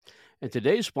And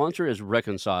today's sponsor is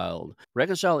Reconciled.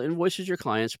 Reconcile invoices your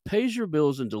clients, pays your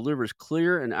bills, and delivers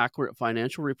clear and accurate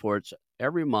financial reports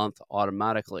every month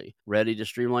automatically. Ready to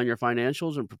streamline your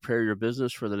financials and prepare your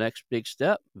business for the next big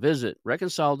step? Visit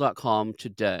reconcile.com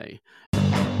today.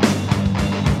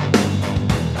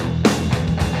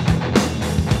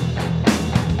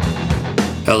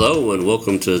 Hello, and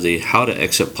welcome to the How to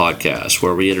Exit podcast,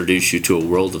 where we introduce you to a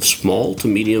world of small to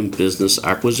medium business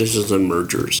acquisitions and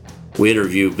mergers. We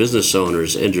interview business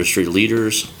owners, industry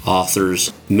leaders,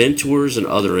 authors, mentors, and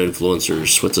other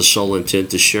influencers with the sole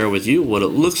intent to share with you what it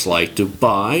looks like to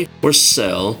buy or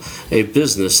sell a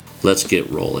business. Let's get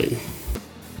rolling.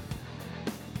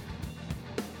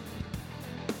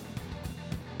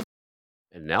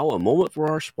 And now a moment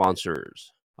for our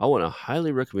sponsors. I want to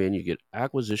highly recommend you get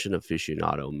Acquisition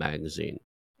Aficionado magazine.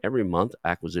 Every month,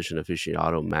 Acquisition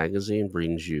Aficionado magazine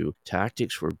brings you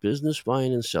tactics for business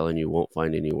buying and selling you won't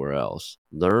find anywhere else.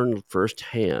 Learn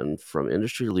firsthand from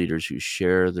industry leaders who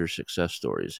share their success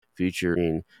stories,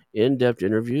 featuring in-depth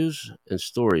interviews and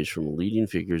stories from leading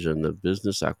figures in the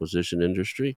business acquisition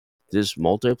industry. This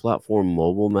multi-platform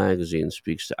mobile magazine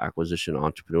speaks to acquisition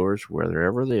entrepreneurs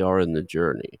wherever they are in the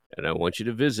journey. And I want you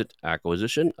to visit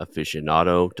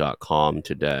acquisitionaficionado.com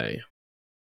today.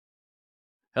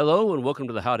 Hello, and welcome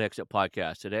to the How to Exit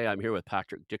podcast. Today, I'm here with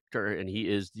Patrick Dichter, and he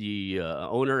is the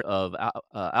owner of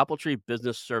Apple Tree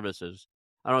Business Services.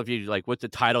 I don't know if you like what the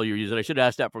title you're using. I should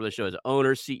ask that for the show. As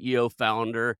owner, CEO,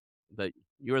 founder, but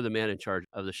you're the man in charge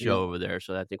of the show over there.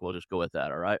 So I think we'll just go with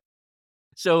that. All right.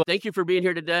 So thank you for being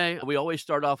here today. We always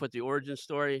start off with the origin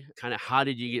story. Kind of how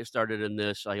did you get started in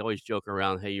this? I always joke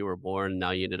around, hey, you were born,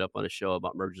 now you ended up on a show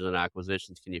about mergers and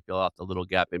acquisitions. Can you fill out the little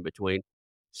gap in between?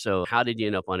 So how did you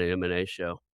end up on an M&A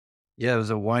show? Yeah, it was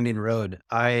a winding road.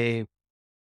 I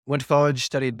went to college,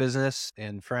 studied business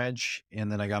and French, and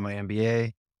then I got my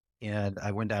MBA and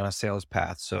I went down a sales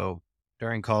path. So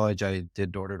during college, I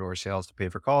did door-to-door sales to pay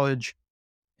for college.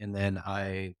 And then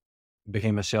I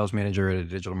became a sales manager at a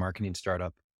digital marketing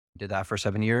startup. Did that for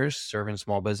 7 years, serving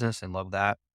small business, and loved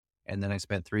that. And then I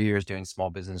spent 3 years doing small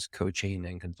business coaching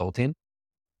and consulting.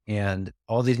 And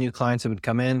all these new clients that would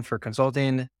come in for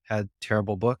consulting had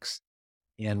terrible books,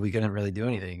 and we couldn't really do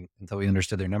anything until we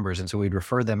understood their numbers. And so we'd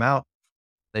refer them out.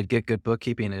 They'd get good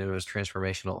bookkeeping, and it was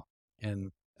transformational.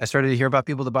 And I started to hear about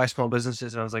people that buy small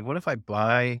businesses. And I was like, what if I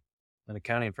buy an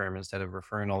accounting firm instead of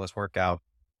referring all this work out?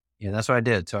 And that's what I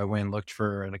did. So I went and looked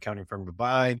for an accounting firm to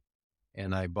buy,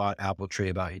 and I bought Apple Tree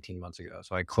about 18 months ago.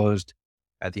 So I closed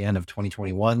at the end of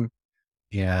 2021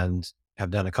 and have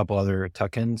done a couple other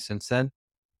tuck-ins since then.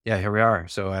 Yeah, here we are.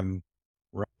 So I'm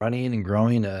running and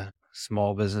growing a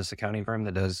small business accounting firm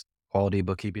that does quality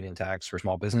bookkeeping and tax for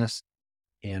small business,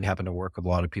 and happen to work with a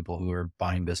lot of people who are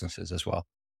buying businesses as well.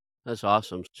 That's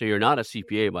awesome. So you're not a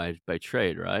CPA by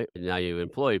trade, right? And now you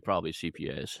employ probably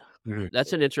CPAs.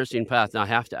 That's an interesting path. Now I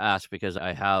have to ask because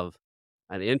I have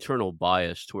an internal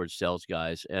bias towards sales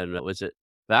guys. And was it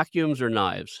vacuums or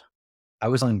knives? I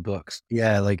was on books.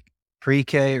 Yeah, like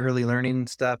pre-K early learning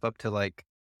stuff up to like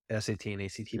SAT and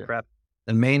ACT Yeah. prep.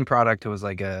 The main product was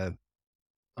like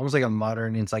almost like a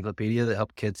modern encyclopedia that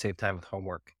helped kids save time with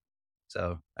homework.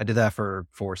 So I did that for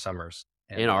 4 summers.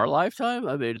 In And our lifetime?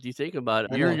 I mean, if you think about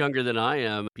it, I you're know younger than I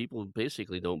am. People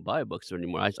basically don't buy books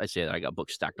anymore. I say that I got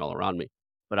books stacked all around me,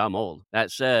 but I'm old.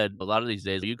 That said, a lot of these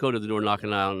days, you go to the door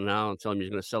knocking on now and tell them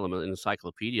you're going to sell them an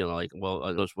encyclopedia. And like, well,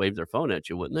 they'll just wave their phone at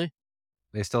you, wouldn't they?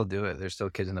 they still do it. There's still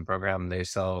kids in the program.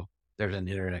 There's an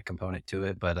internet component to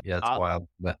it, but yeah, it's Uh, wild.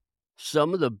 But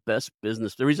some of the best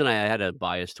business, the reason I had a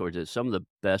bias towards it, some of the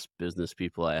best business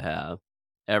people I have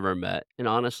ever met, and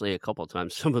honestly, a couple of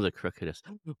times, some of the crookedest,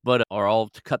 but are all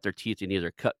to cut their teeth in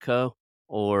either Cutco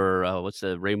or what's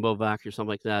the Rainbow Vac or something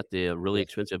like that, the really yeah,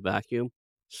 expensive vacuum.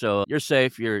 So you're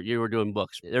safe. You were doing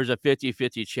books. There's a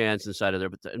 50-50 chance inside of there,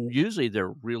 but and usually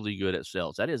they're really good at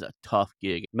sales. That is a tough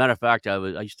gig. Matter of fact, I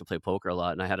used to play poker a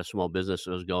lot, and I had a small business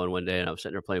that was going one day, and I was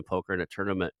sitting there playing poker in a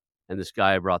tournament, and this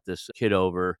guy brought this kid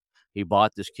over. He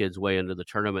bought this kid's way into the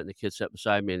tournament, and the kid sat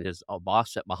beside me, and his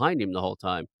boss sat behind him the whole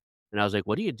time. And I was like,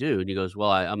 "What do you do?" And he goes,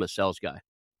 "Well, I'm a sales guy."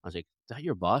 I was like, "Is that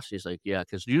your boss?" He's like, "Yeah,"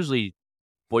 because usually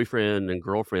boyfriend and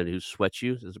girlfriend who sweats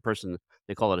you is a person,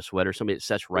 they call it a sweater, somebody that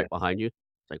sits yeah, right behind you.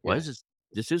 It's like, why yeah. is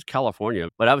this is California.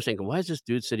 But I was thinking, why is this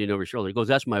dude sitting over your shoulder? He goes,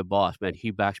 "That's my boss, man.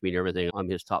 He backs me and everything. I'm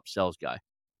his top sales guy."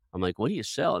 I'm like, "What do you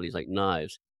sell?" And he's like,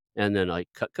 "Knives." And then I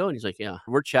cut code, and he's like, "Yeah."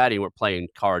 We're chatting, we're playing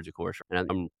cards, of course, and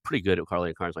I'm pretty good at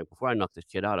playing cards. Like, before I knock this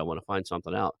kid out, I wanna find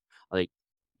something out. Like,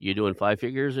 "You doing 5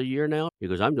 figures a year now?" He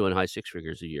goes, "I'm doing high 6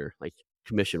 figures a year, like,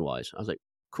 commission-wise." I was like,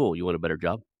 "Cool, you want a better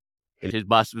job?" And his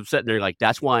boss was sitting there like,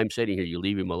 "That's why I'm sitting here. You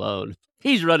leave him alone."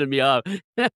 He's running me off.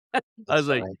 I That's was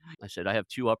like funny. I said, "I have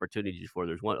 2 opportunities for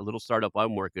there's one a little startup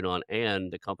I'm working on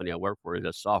and the company I work for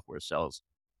does software sales,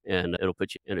 and it'll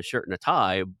put you in a shirt and a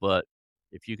tie, but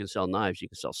if you can sell knives, you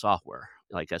can sell software."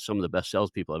 Like, that's some of the best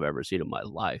salespeople I've ever seen in my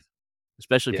life,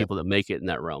 especially Yeah. people that make it in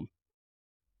that realm.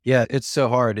 Yeah, it's so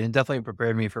hard, and it definitely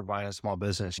prepared me for buying a small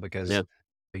business because Yeah.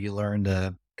 you learn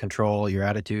to control your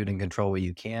attitude and control what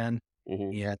you can,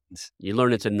 Mhm. and You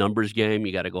learn it's a numbers game,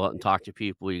 you gotta go out and talk to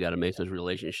people, you gotta make those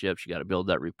relationships, you gotta build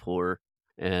that rapport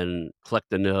and collect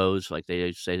the no's, like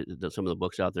they say that some of the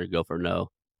books out there go for no.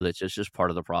 That's just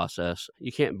part of the process.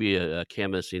 You can't be a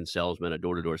canvassing salesman, a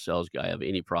door-to-door sales guy of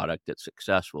any product that's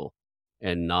successful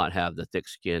and not have the thick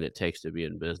skin it takes to be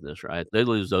in business, right? They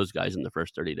lose those guys in the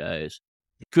first 30 days.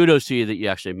 Kudos to you that you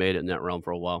actually made it in that realm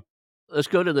for a while. Let's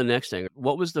go to the next thing.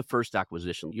 What was the first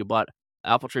acquisition? You bought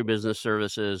Apple Tree Business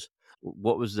Services.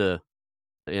 What was the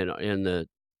in the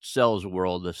sales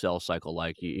world, the sales cycle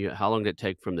like? How long did it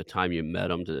take from the time you met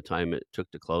them to the time it took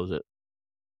to close it?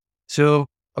 so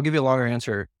I'll give you a longer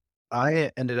answer.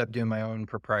 I ended up doing my own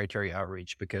proprietary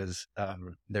outreach because,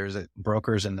 there's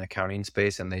brokers in the accounting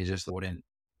space, and they just wouldn't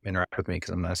interact with me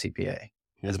because I'm not a CPA.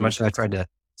 As Mhm. much as I tried to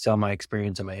sell my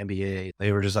experience and my MBA,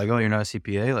 they were just like, "Oh, you're not a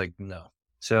CPA?" Like, "No."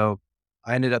 So,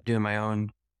 I ended up doing my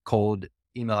own cold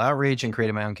email outreach and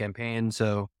created my own campaign.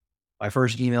 So, my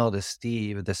first email to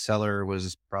Steve, the seller,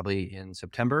 was probably in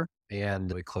September,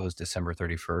 and we closed December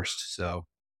 31st. So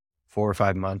 4 or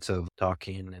 5 months of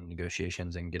talking and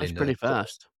negotiations and That's getting to pretty close.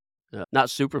 fast. Yeah. Not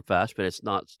super fast, but it's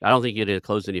not I don't think you'd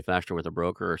close any faster with a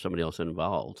broker or somebody else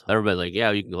involved. Everybody's like,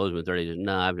 "Yeah, you can close within 30 days."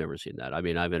 No, I've never seen that. I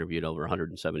mean, I've interviewed over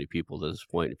 170 people to this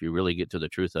point. If you really get to the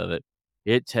truth of it,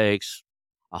 it takes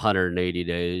 180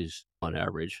 days on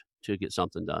average to get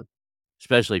something done,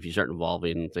 especially if you start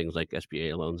involving things like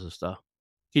SBA loans and stuff.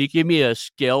 Can you give me a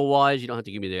scale-wise? You don't have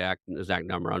to give me the exact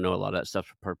number. I know a lot of that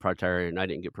stuff's proprietary, and I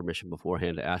didn't get permission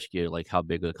beforehand to ask you, like, how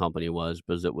big the company was.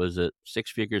 Was it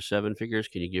 6 figures, 7 figures?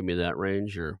 Can you give me that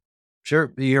range or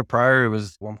Sure. The year prior, it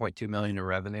was 1.2 million in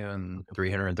revenue and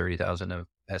 330,000 of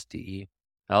STE.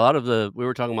 a lot of the we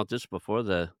were talking about this before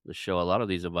the show, a lot of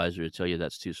these advisors tell you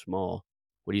that's too small.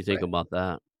 What do you think Right. about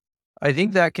that? I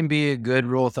think that can be a good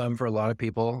rule of thumb for a lot of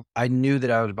people. I knew that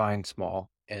I was buying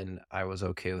small, and I was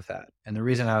okay with that. And the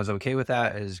reason I was okay with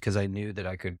that is because I knew that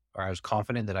I could, or I was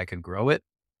confident that I could grow it.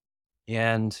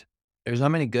 And there's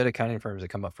not many good accounting firms that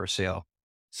come up for sale.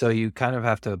 So you kind of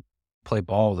have to play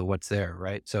ball with what's there,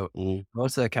 right? So Mhm.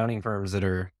 most of the accounting firms that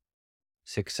are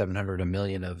six, 700, a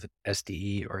million of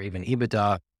SDE or even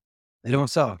EBITDA, they don't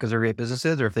sell because they're great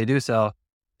businesses. Or if they do sell,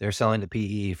 they're selling to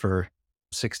PE for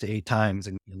 6 to 8 times,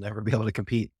 and you'll never be able to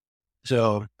compete.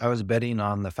 So I was betting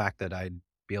on the fact that I'd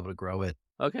be able to grow it.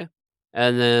 Okay.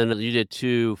 And then you did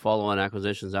 2 follow-on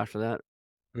acquisitions after that?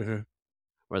 Mhm.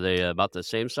 Were they about the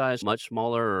same size, much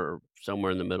smaller, or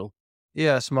somewhere in the middle?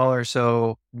 Yeah, smaller.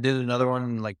 So did another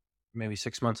one like maybe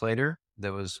 6 months later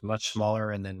that was much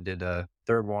smaller, and then did a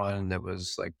third one that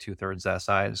was like two-thirds that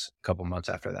size a couple months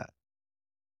after that.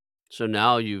 So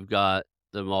now you've got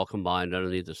them all combined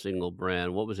underneath a single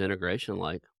brand. What was integration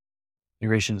like?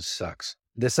 Integration sucks.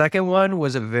 The second one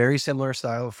was a very similar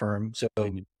style firm. So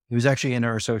Mhm. he was actually in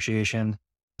our association.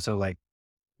 So like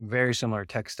very similar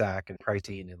tech stack and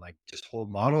pricing and like just whole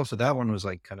model. So that one was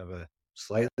like kind of a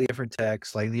slightly different tech,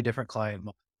 slightly different client.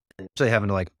 Actually having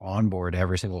to like onboard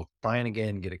every single client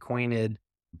again, get acquainted,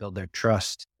 build their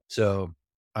trust. So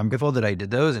I'm grateful that I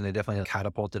did those, and it definitely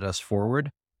catapulted us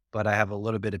forward. But I have a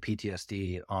little bit of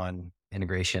PTSD on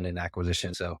integration and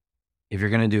acquisition. So if you're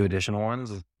going to do additional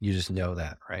ones, you just know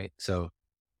that, right? So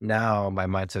now my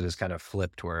mindset is kind of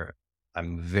flipped where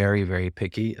I'm very, very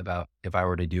picky about if I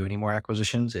were to do any more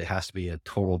acquisitions, it has to be a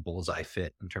total bullseye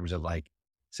fit in terms of like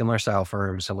similar style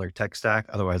firms, similar tech stack.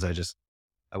 Otherwise,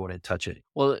 I wouldn't touch it.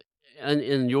 Well, and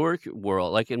in your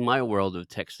world, like in my world of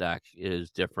tech stack is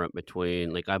different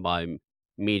between like I buy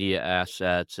media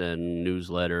assets and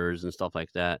newsletters and stuff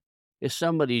like that. If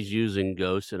somebody's using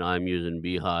Ghost and I'm using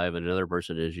Beehive and another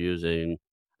person is using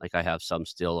like I have some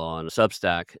still on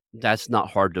Substack, that's not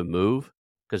hard to move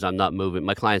because I'm not moving.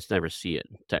 My clients never see it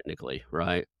technically,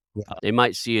 right? Yeah. They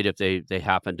might see it if they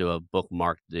happen to have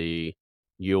bookmarked the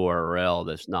URL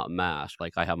that's not masked.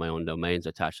 Like I have my own domains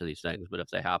attached to these things, but if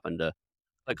they happen to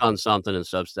click on something in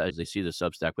Substack, they see the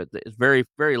Substack, but it's very,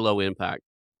 very low impact.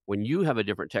 When you have a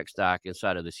different tech stack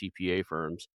inside of the CPA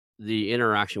firms, the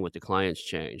interaction with the clients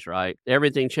change, right?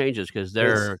 Everything changes because It's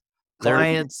they're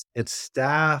clients, it's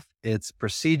staff, it's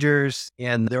procedures,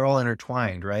 and they're all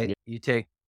intertwined, right? yeah, You take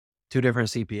 2 different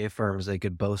CPA firms, they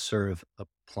could both serve a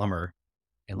plumber,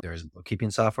 And there's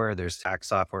bookkeeping software, there's tax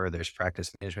software, there's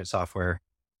practice management software.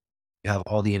 You have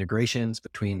all the integrations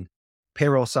between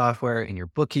payroll software and your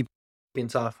bookkeeping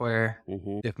software.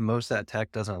 Mhm. If most of that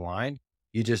tech doesn't align,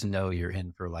 you just know you're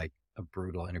in for like a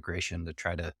brutal integration to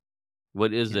try to,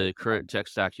 What is the combine current them. tech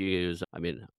stack you use? I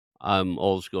mean, I'm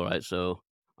old school, right? So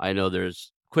I know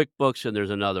there's QuickBooks and there's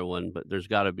another one, but there's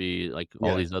gotta be, like,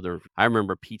 all Yeah. these other I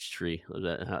remember Peachtree.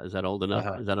 Is that old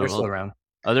enough? Is that They're an still old around.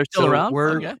 Oh, they're still So around?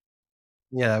 we're Okay.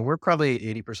 Yeah, we're probably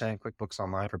 80% QuickBooks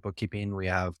Online for bookkeeping. We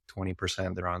have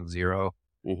 20% that are on Zero.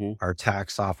 Mhm. Our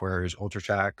tax software is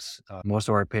UltraTax. Most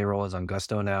of our payroll is on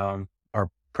Gusto now. Our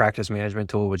practice management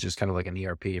tool, which is kind of like an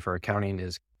ERP for accounting,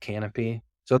 is Canopy.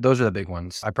 So those are the big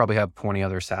ones. I probably have 20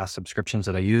 other SaaS subscriptions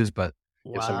that I use, but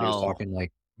if somebody was Wow. talking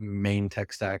like main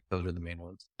tech stack, those are the main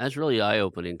ones. That's really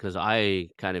eye-opening because I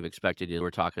kind of expected you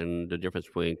were talking the difference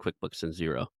between QuickBooks and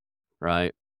Xero,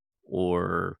 right?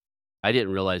 Or I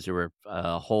didn't realize there were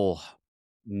a whole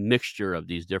mixture of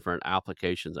these different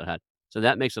applications I had. So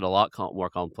that makes it a lot more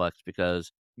complex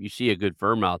because you see a good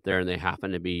firm out there and they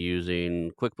happen to be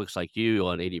using QuickBooks like you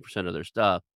on 80% of their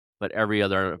stuff, but every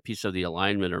other piece of the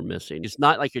alignment are missing. It's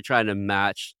not like you're trying to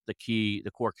match the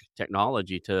core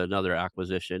technology to another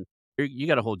acquisition. You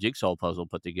got a whole jigsaw puzzle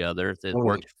put together that Totally.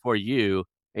 works for you,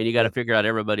 and you got to Yep. figure out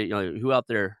everybody, who out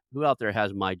there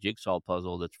has my jigsaw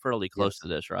puzzle that's fairly close to Yes.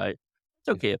 this, right? It's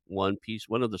Yes. okay if one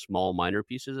of the small minor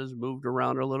pieces is moved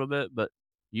around a little bit, but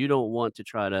you don't want to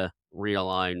try to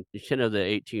realign 10 of the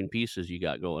 18 pieces you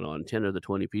got going on, 10 of the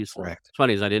 20 pieces. Correct. It's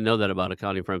funny is I didn't know that about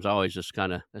accounting firms. I always just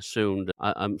kinda assumed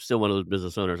I'm still one of those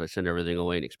business owners, I send everything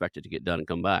away and expect it to get done and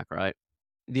come back, right?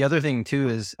 The other thing too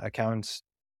is accountants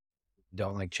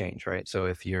don't like change, right? So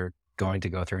if you're going to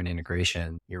go through an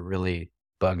integration, you're really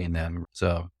bugging them.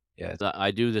 So yeah,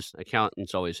 I do this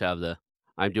accountants always have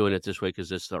 "I'm doing it this way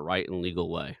because it's the right and legal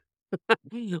way."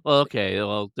 Well, okay,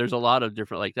 well, there's a lot of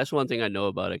different that's one thing I know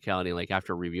about accounting, like,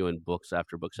 after reviewing books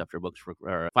after books after books for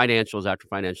or financials after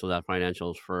financials after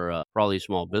financials for all these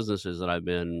small businesses that I've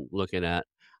been looking at.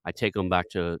 I take them back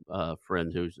to a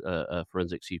friend who's a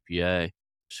forensic CPA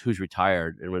who's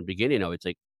retired, and in the beginning, I would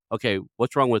think, "Okay,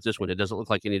 what's wrong with this one? It doesn't look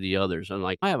like any of the others." And,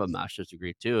 like, I have a master's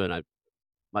degree too, and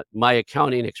my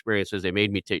accounting experiences, they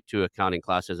made me take 2 accounting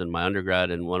classes in my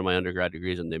undergrad and one of my undergrad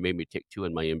degrees, and they made me take 2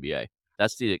 in my MBA.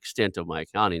 That's the extent of my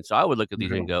accounting. So I would look at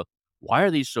these and Mhm. go, "Why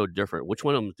are these so different? Which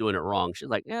one of them is doing it wrong?" She's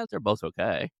like, "Yeah, they're both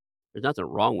okay. There's nothing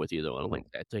wrong with either one." I'm like,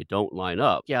 They don't line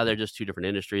up." Yeah, they're just 2 different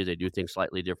industries. They do things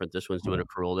slightly different. This one's doing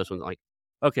accrual. This one's like,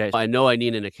 okay, I know I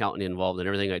need an accountant involved in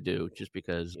everything I do just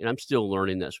because and I'm still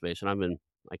learning that space, and I've been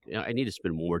I need to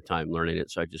spend more time learning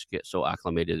it, so I just get so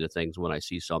acclimated to things when I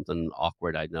see something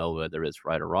awkward, I know whether it's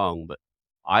right or wrong, but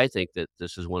I think that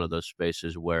this is one of those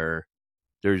spaces where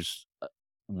there's,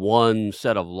 one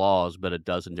set of laws, but a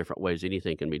dozen different ways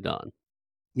anything can be done.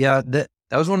 Yeah, that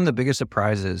was one of the biggest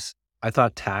surprises. I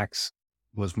thought tax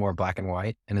was more black and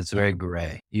white, and it's very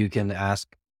gray. You can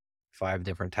ask 5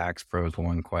 different tax pros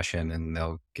one question, and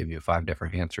they'll give you 5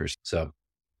 different answers. So,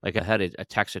 Like, I had a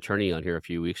tax attorney on here a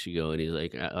few weeks ago, and he's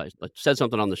like, I said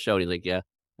something on the show, and he's like, "Yeah."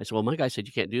 I said, "Well, my guy said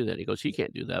you can't do that." He goes, "He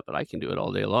can't do that, but I can do it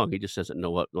all day long." He just doesn't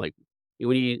know what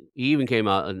when he even came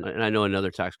out, and I know another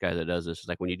tax guy that does this. It's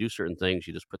like when you do certain things,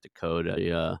 you just put the code,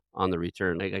 on the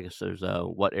return. I guess there's,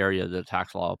 what area the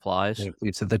tax law applies.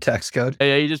 you said the tax code?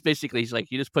 Yeah, you just basically he's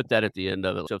like, you just put that at the end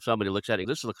of it. So if somebody looks at it,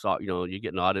 this looks you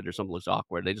get an audit or something looks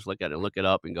awkward, they just look at it and look it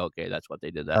up and go, "Okay, that's what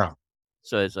they did that." Oh,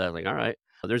 So it's, like, all right.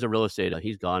 There's a real estate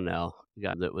he's gone now. The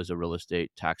guy that was a real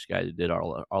estate tax guy that did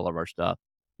all of our stuff,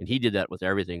 and he did that with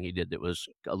everything he did that was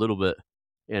a little bit,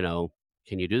 you know,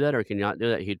 "Can you do that or can you not do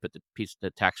that?" He'd put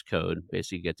the tax code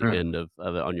basically at the mhm. end of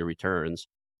it on your returns,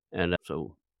 and,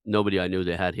 so nobody I knew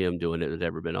that had him doing it had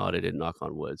ever been audited, knock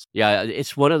on wood. Yeah,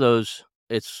 it's one of those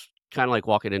it's kinda like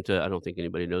walking into I don't think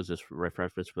anybody knows this for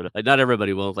reference, but, not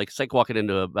everybody will. Like, it's like walking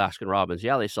into a Baskin Robbins.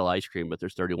 Yeah, they sell ice cream, but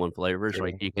there's 31 flavors.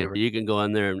 Like, 31 flavor. you can go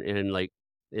in there and, like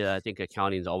yeah, I think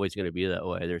accounting is always gonna be that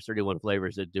way. There's 31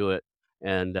 flavors that do it,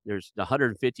 and there's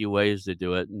 150 ways to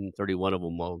do it, and 31 of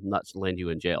them will not land you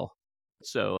in jail.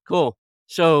 So, cool.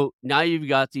 So, now you've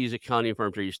got these accounting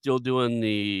firms. Are you still doing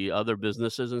the other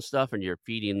businesses and stuff, and you're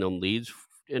feeding them leads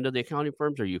into the accounting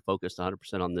firms, or are you focused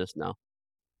 100% on this now?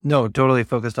 No, totally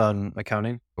focused on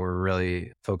accounting. We're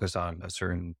really focused on a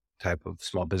certain type of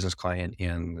small business client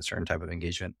and a certain type of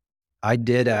engagement. I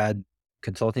did add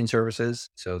consulting services,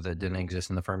 so that didn't exist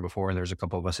in the firm before, and there's a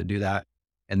couple of us that do that.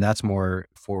 And that's more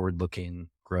forward-looking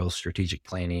growth, strategic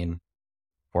planning,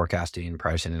 forecasting,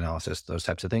 pricing analysis, those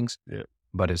types of things, Yeah.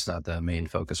 but it's not the main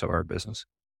focus of our business.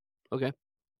 Okay.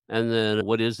 And then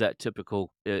what is that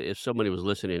typical if somebody was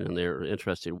listening and they're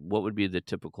interested, what would be the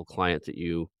typical client that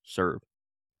you serve?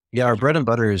 Yeah, our bread and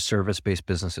butter is service-based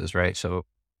businesses, right? So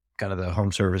kind of the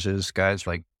home services guys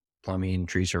like plumbing,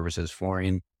 tree services,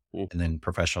 flooring, Mm, and then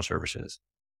professional services,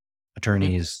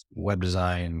 okay. attorneys, web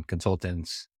design,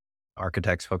 consultants,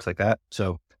 architects, folks like that.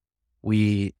 So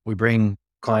we bring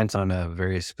clients on a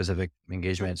very specific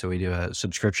engagement. So we do a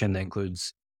subscription that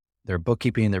includes their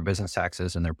bookkeeping, their business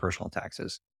taxes, and their personal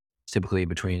taxes. It's typically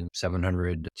between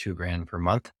 700 to 2 grand per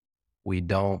month. We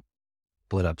don't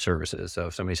split up services. So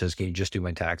if somebody says, "Can you just do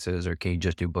my taxes?" or "Can you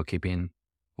just do bookkeeping?"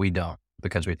 We don't,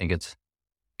 because we think it's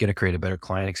going to create a better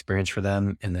client experience for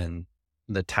them. And then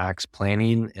the tax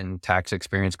planning and tax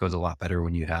experience goes a lot better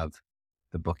when you have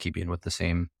the bookkeeping with the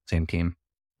same team.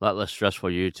 A lot less stressful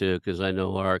for you too, because I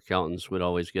know our accountants would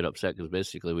always get upset because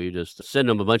basically we just send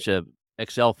them a bunch of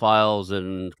Excel files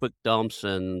and quick dumps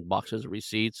and boxes of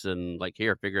receipts and like,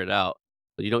 "Here, figure it out."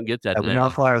 But you don't get that I would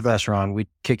not today. fly with us, Ron. We'd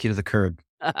kick you to the curb.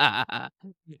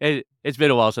 It's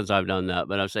been a while since I've done that,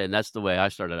 but I'm saying that's the way I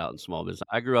started out in small business.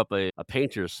 I grew up a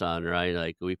painter's son, right?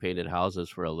 Like, we painted houses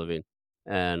for a living,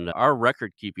 and our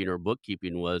record keeping or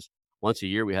bookkeeping was once a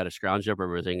year, we had to scrounge up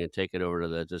everything and take it over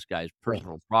to this guy's Oh,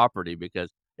 personal property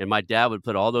and my dad would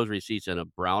put all those receipts in a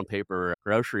brown paper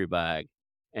grocery bag,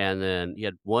 and then he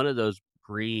had one of those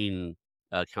green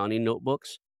accounting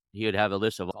notebooks. He would have a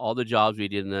list of all the jobs we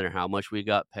did in there, how much we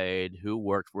got paid, who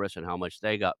worked for us, and how much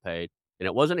they got paid. And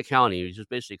it wasn't accounting, it was just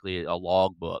basically a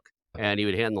logbook, and he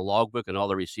would hand the logbook and all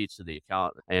the receipts to the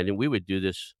accountant, and we would do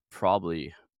this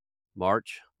probably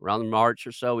around March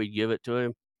or so, we'd give it to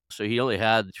him. So he only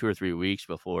had 2 or 3 weeks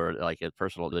before, like, his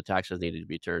personal the taxes needed to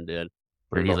be turned in,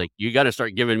 and he's brutal. like, "You gotta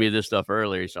start giving me this stuff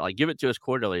earlier." So, like, "Give it to us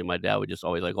quarterly," and my dad would just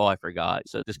always like, "Oh, I forgot."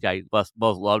 So this guy both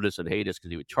loved us and hated us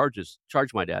because he would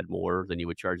charge my dad more than he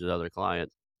would charge his other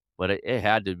clients, but it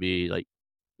had to be, like,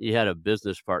 he had a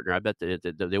business partner. I bet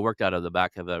that they worked out of the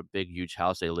back of a big, huge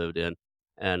house they lived in,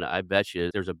 and I bet you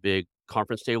there's a big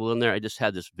conference table in there. I just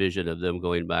had this vision of them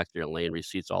going back there and laying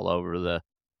receipts all over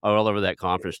that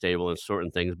conference table and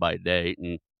sorting things by date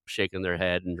and shaking their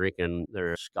head and drinking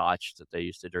their scotch that they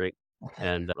used to drink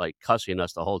and, like, cussing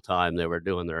us the whole time they were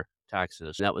doing their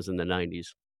taxes. That was in the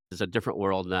 '90s. It's a different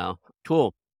world now.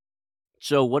 Cool.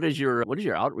 So what is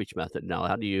your outreach method now?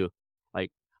 How do you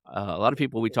like a lot of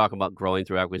people we talk about growing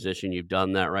through acquisition. You've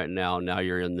done that right now. Now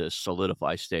you're in this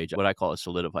solidify stage, what I call a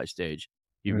solidify stage.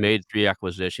 You've Mm, made 3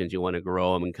 acquisitions, you want to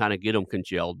grow them and kind of get them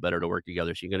congealed better to work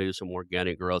together. So you're going to do some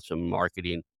organic growth, some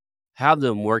marketing, have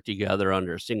them work together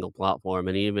under a single platform.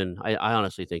 And even I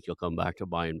honestly think you'll come back to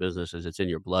buying businesses. It's in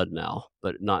your blood now,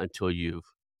 but not until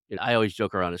I always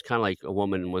joke around. It's kind of like a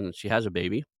woman when she has a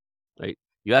baby. Like,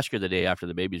 you ask her the day after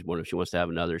the baby's born if she wants to have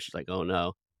another, she's like, "Oh,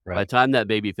 no." By the right. time that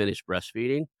baby finished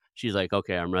breastfeeding, she's like,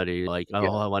 "Okay, I'm ready." Like, "Oh,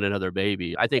 Yeah. I want another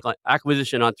baby." I think, like,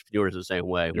 acquisition entrepreneurs the same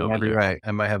way You over might be there. right.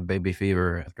 I might have baby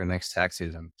fever after next tax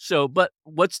season. So, but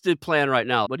what's the plan right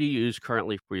now? What do you use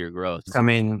currently for your growth?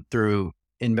 Coming through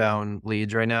inbound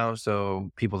leads right now.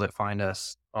 So people that find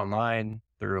us online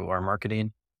through our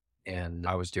marketing. And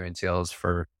I was doing sales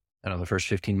for, I don't know, the first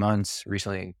 15 months.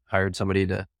 Recently hired somebody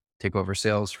to take over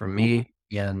sales from me.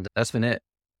 And that's been it,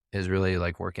 is really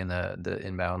like working the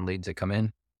inbound leads that come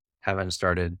in. Haven't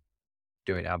started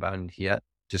doing outbound yet,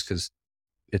 just because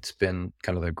it's been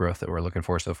kind of the growth that we're looking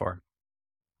for so far.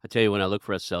 I tell you, when I look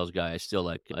for a sales guy,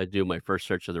 I do my first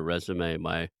search of the resume,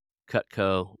 my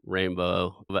Cutco,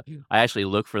 Rainbow, but I actually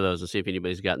look for those and see if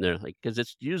anybody's gotten there, like because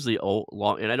it's usually old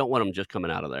long and I don't want them just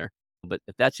coming out of there, but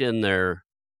if that's in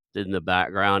the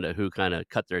background of who kinda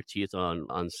cut their teeth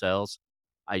on sales,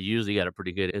 I usually got a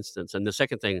pretty good instance, and the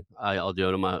second thing I'll do,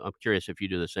 and I'm curious if you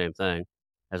do the same thing,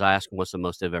 is I ask them what's the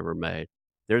most they've ever made.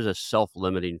 There's a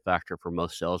self-limiting factor for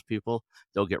most salespeople.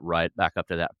 They'll get right back up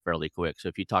to that fairly quick. So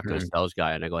if you talk to a Mhm. sales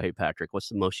guy and I go, "Hey, Patrick, what's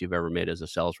the most you've ever made as a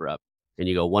sales rep?" And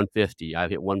you go, "150. I've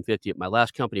hit 150 at my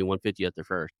last company, 150 at the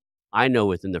first." I know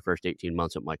within the first 18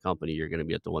 months at my company, you're gonna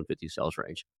be at the 150 sales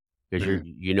range because Mhm.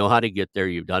 you know how to get there.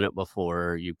 You've done it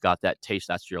before. You've got that taste.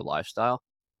 That's your lifestyle.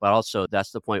 But also,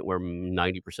 that's the point where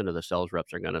 90% of the sales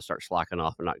reps are gonna start slacking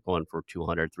off and not going for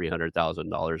 200,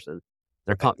 $300,000, and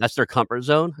Right. that's their comfort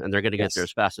zone, and they're gonna get there Yes.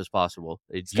 as fast as possible.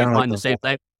 It's Do you kind of like find the same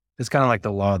thing? it's kind of like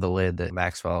the law of the lid that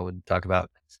Maxwell would talk about.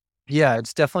 Yeah,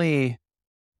 it's definitely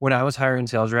when I was hiring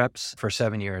sales reps for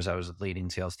 7 years, I was leading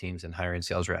sales teams and hiring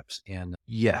sales reps. And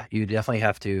yeah, you definitely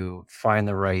have to find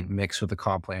the right mix with the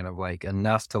comp plan of like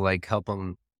enough to like help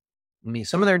them meet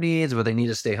some of their needs, but they need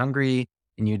to stay hungry.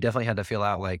 And you definitely had to feel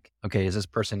out like, okay, is this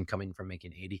person coming from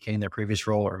making 80K in their previous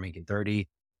role or making 30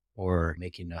 or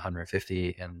making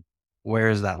 150? And where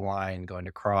is that line going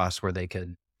to cross where they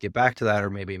could get back to that or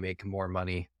maybe make more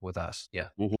money with us. Yeah.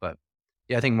 Mhm. But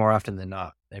yeah, I think more often than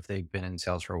not, if they've been in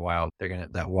sales for a while,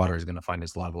 that water is gonna find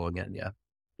its level again. Yeah.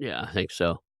 Yeah, I think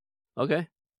so. Okay.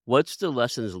 What's the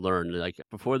lessons learned? Like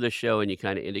before the show, and you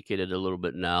kind of indicated a little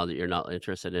bit now that you're not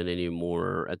interested in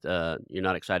anymore. You're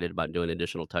not excited about doing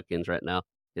additional tuck-ins right now.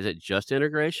 Is it just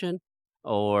integration,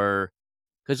 or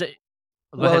because it?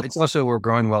 Go Well, ahead. it's also we're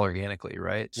growing well organically,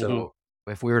 right? Hmm. So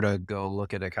if we were to go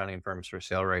look at accounting firms for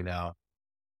sale right now,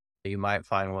 you might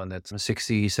find one that's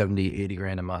 60, 70, 80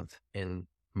 grand a month in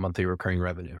monthly recurring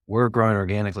revenue. We're growing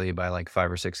organically by like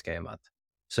 5 or 6K a month.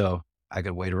 So I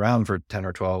could wait around for 10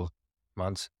 or 12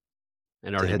 months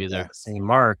And to already hit be there. that same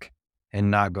mark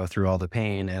and not go through all the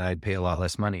pain, and I'd pay a lot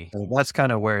less money. So that's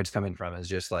kind of where it's coming from, is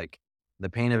just like the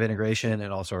pain of integration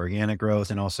and also organic growth.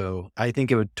 And also I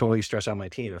think it would totally stress out my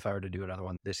team if I were to do another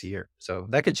one this year. So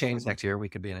that could change next year. We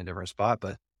could be in a different spot,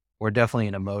 but we're definitely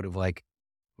in a mode of like,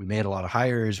 we made a lot of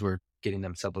hires. We're getting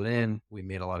them settled in. We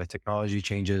made a lot of technology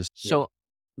changes. Yeah. So,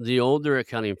 the older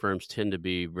accounting firms tend to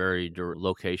be very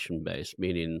location based,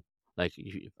 meaning like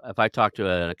if I talk to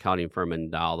an accounting firm in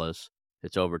Dallas,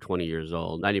 it's over 20 years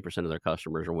old, 90% of their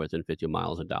customers are within 50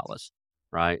 miles of Dallas,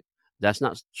 right? That's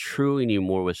not true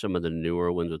anymore with some of the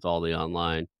newer ones with all the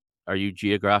online. Are you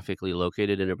geographically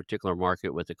located in a particular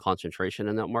market with a concentration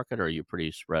in that market, or are you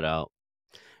pretty spread out?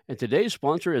 And today's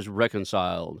sponsor is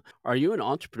Reconciled. Are you an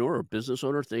entrepreneur or business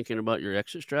owner thinking about your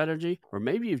exit strategy? Or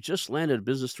maybe you've just landed a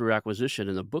business through acquisition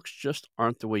and the books just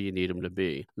aren't the way you need them to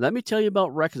be. Let me tell you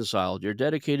about Reconciled, your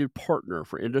dedicated partner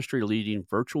for industry leading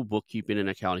virtual bookkeeping and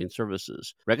accounting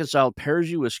services. Reconciled pairs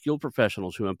you with skilled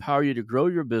professionals who empower you to grow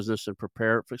your business and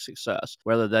prepare it for success,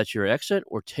 whether that's your exit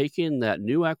or taking that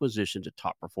new acquisition to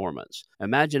top performance.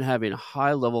 Imagine having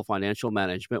high level financial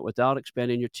management without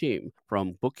expanding your team.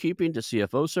 From bookkeeping to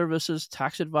CFO services,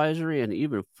 tax advisory, and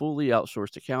even fully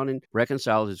outsourced accounting,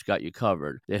 Reconciled has got you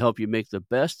covered. They help you make the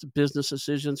best business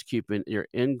decisions, keeping your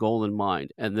end goal in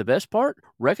mind. And the best part?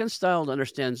 Reconciled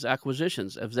understands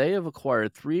acquisitions, as they have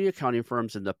acquired 3 accounting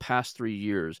firms in the past 3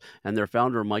 years, and their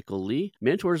founder, Michael Lee,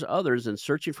 mentors others in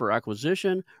searching for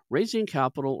acquisition, raising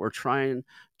capital, or trying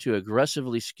to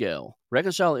aggressively scale.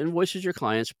 Reconcile invoices your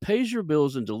clients, pays your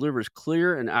bills, and delivers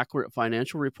clear and accurate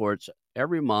financial reports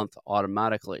every month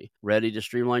automatically. Ready to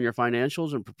streamline your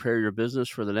financials and prepare your business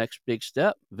for the next big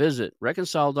step? Visit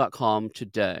reconcile.com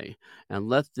today and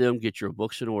let them get your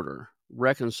books in order.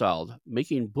 Reconciled,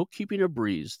 making bookkeeping a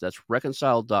breeze. That's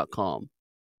reconciled.com.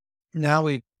 Now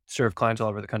we serve clients all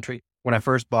over the country. When I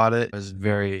first bought it, it was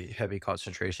very heavy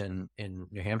concentration in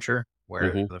New Hampshire,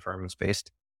 where Hmm. the firm is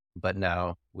based. But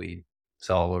now we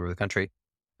sell all over the country.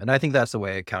 And I think that's the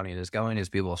way accounting is going, is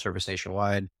people service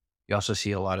nationwide. You also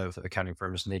see a lot of accounting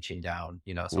firms niching down,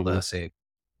 so Hmm. they'll say,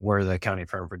 we're the accounting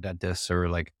firm for dentists, or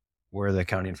like, we're the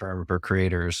accounting firm for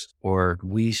creators, or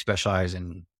we specialize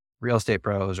in real estate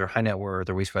pros or high net worth,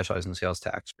 or we specialize in sales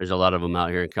tax. There's a lot of them out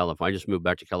here in California. I just moved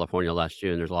back to California last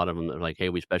year, and there's a lot of them that are like, hey,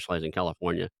 we specialize in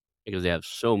California because they have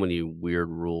so many weird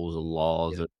rules and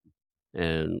laws, Yeah.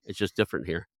 and it's just different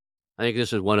here. I think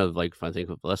this is one of, like, I think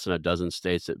of less than a dozen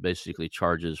states that basically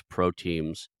charges pro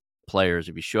teams, players.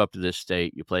 If you show up to this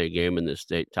state, you play a game in this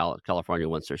state, California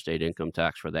wants their state income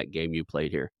tax for that game you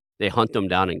played here. They hunt them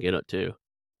down and get it too.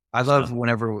 I So, love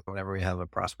whenever we have a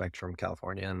prospect from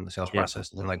California in the sales yeah.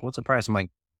 process, and they're like, "What's the price?" I'm like,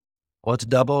 "Well, it's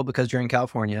double because you're in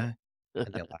California."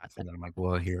 And they laugh, and then I'm like,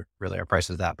 "Well, here, really, our price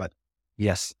is that." But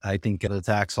yes, I think the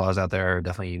tax laws out there are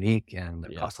definitely unique, and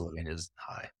the Yeah. cost of living is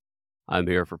high. I'm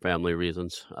here for family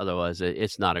reasons. Otherwise,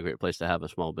 it's not a great place to have a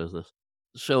small business.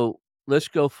 So let's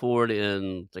go forward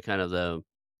in the kind of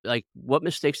what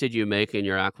mistakes did you make in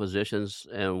your acquisitions,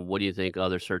 and what do you think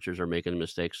other searchers are making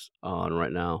mistakes on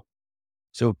right now?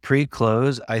 So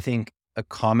pre-close, I think a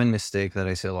common mistake that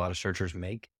I see a lot of searchers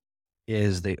make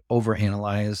is they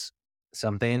overanalyze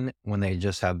something when they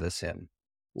just have this in.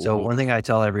 So Hmm. one thing I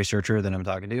tell every searcher that I'm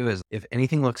talking to is, if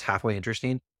anything looks halfway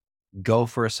interesting, go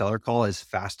for a seller call as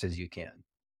fast as you can.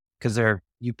 Because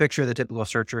you picture the typical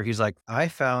searcher. He's like, I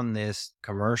found this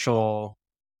commercial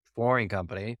flooring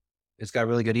company. It's got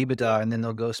really good EBITDA. And then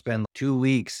they'll go spend 2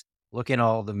 weeks looking at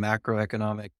all the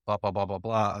macroeconomic blah, blah, blah, blah,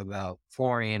 blah about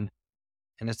flooring.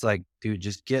 And it's like, dude,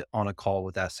 just get on a call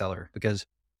with that seller, because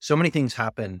so many things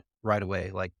happen right away.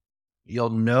 Like,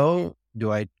 you'll know,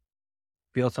 do I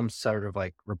feel some sort of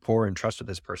like rapport and trust with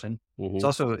this person? It's Hmm.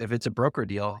 also, if it's a broker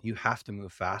deal, you have to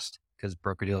move fast because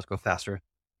broker deals go faster,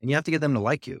 and you have to get them to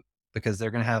like you, because they're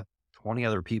going to have 20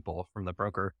 other people from the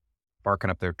broker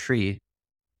barking up their tree.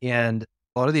 And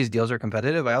a lot of these deals are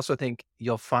competitive. I also think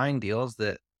you'll find deals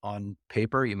that on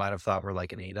paper you might have thought were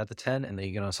like an 8 out of 10, and then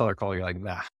you get on a seller call, you're like,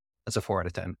 nah, that's a 4 out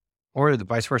of 10. or the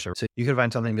vice versa. So you could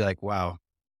find something and be like, wow,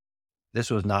 this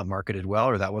was not marketed well,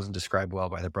 or that wasn't described well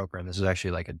by the broker. And this is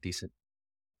actually like a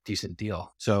decent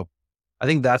deal. So I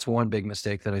think that's one big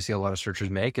mistake that I see a lot of searchers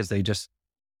make is they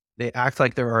act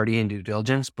like they're already in due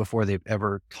diligence before they've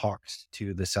ever talked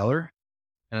to the seller.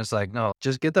 And it's like, no,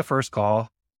 just get the first call.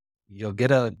 You'll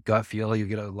get a gut feel. You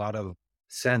get a lot of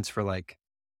sense for like,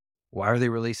 why are they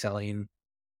really selling?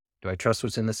 Do I trust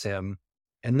what's in the sim?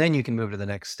 And then you can move to the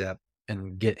next step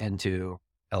and get into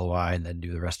LOI and then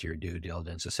do the rest of your due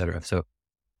diligence, et cetera. So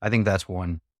I think that's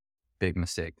one big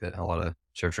mistake that a lot of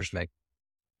searchers make.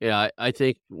 Yeah, I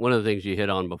think one of the things you hit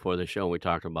on before the show and we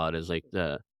talked about is like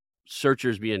the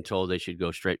searchers being told they should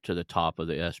go straight to the top of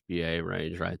the SBA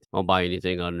range, right? Don't buy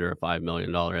anything under a $5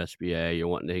 million SBA. You're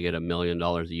wanting to get $1 million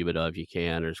EBITDA if you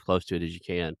can, or as close to it as you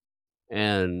can.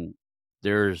 And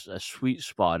there's a sweet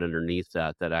spot underneath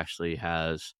that that actually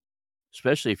has,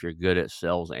 especially if you're good at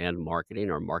sales and marketing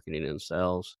or marketing and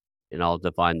sales. And I'll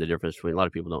define the difference between a lot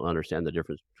of people don't understand the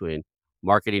difference between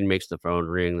marketing makes the phone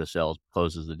ring, the sales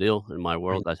closes the deal. In my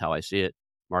world, Right. that's how I see it.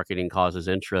 Marketing causes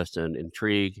interest and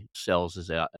intrigue. Sales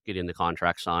is getting the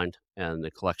contract signed and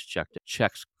the collects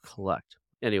checks collect.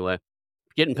 Anyway,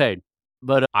 getting paid.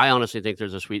 But I honestly think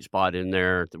there's a sweet spot in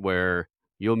there where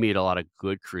you'll meet a lot of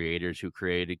good creators who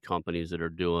created companies that are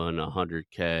doing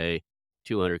 100K,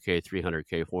 200K,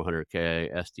 300K, 400K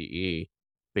SDE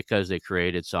because they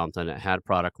created something that had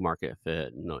product market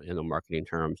fit in the marketing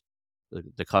terms.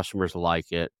 The customers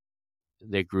like it.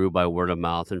 They grew by word of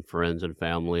mouth and friends and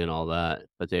family and all that,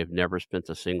 but they've never spent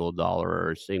a single dollar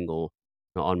or a single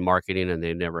on marketing, and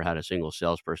they never had a single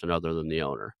salesperson other than the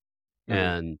owner.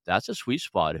 Mhm. And that's a sweet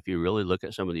spot if you really look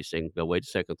at some of these things, go, "Wait a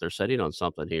second, they're sitting on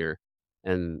something here."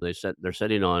 And they're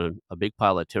sitting on a big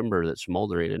pile of timber that's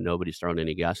smoldering and nobody's thrown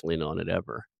any gasoline on it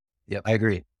ever. Yep, I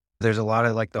agree. There's a lot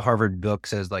of like the Harvard book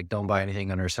says like don't buy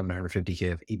anything under 750K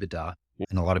of EBITDA.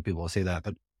 And a lot of people will say that.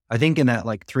 But I think in that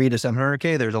like 3 to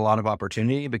 700K, there's a lot of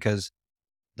opportunity because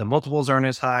the multiples aren't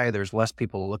as high. There's less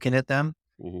people looking at them.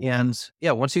 Mhm. And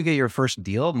yeah, once you get your first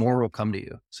deal, more will come to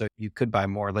you. So you could buy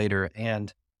more later.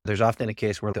 And there's often a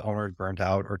case where the owner is burnt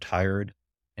out or tired.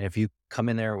 And if you come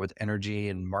in there with energy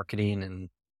and marketing and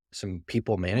some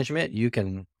people management, you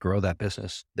can grow that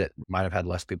business that might have had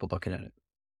less people looking at it.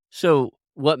 So,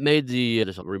 what made the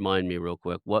just remind me real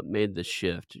quick, what made the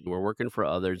shift? You were working for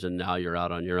others and now you're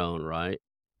out on your own, right?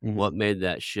 Mhm. What made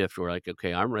that shift where like,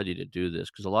 "Okay, I'm ready to do this?"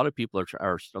 Because a lot of people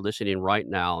are listening right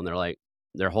now, and they're like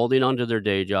they're holding on to their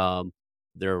day job.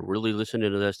 They're really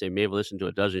listening to this. They may have listened to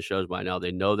a dozen shows by now.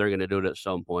 They know they're gonna do it at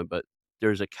some point, but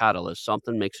there's a catalyst.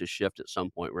 Something makes a shift at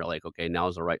some point where like, "Okay,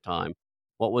 now's the right time."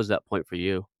 What was that point for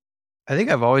you? I think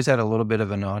I've always had a little bit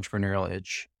of an entrepreneurial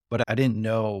itch, but I didn't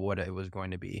know what it was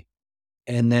going to be.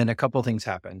 And then a couple things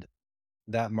happened.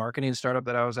 That marketing startup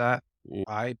that I was at, Mm,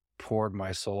 I poured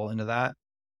my soul into that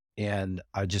and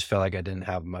I just felt like I didn't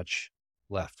have much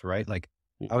left, right? Like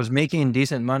I mhm, was making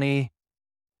decent money,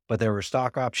 but there were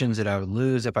stock options that I would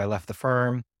lose if I left the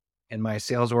firm. And my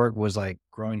sales org was like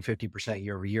growing 50%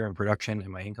 year over year in production and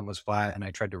my income was flat. And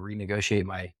I tried to renegotiate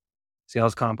my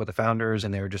sales comp with the founders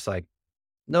and they were just like,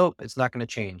 nope, it's not going to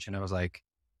change. And I was like,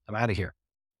 I'm out of here.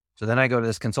 So then I go to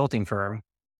this consulting firm,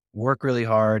 work really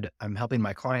hard. I'm helping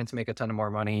my clients make a ton of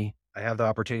more money. I have the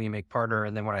opportunity to make partner.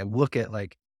 And then when I look at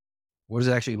like, what does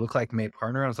it actually look like to make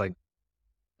partner? I was like,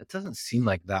 it doesn't seem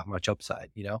like that much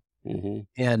upside, you know? mhm.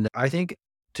 And I think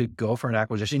to go for an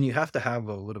acquisition, you have to have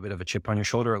a little bit of a chip on your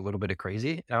shoulder, a little bit of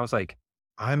crazy. And I was like,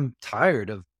 I'm tired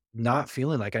of not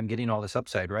feeling like I'm getting all this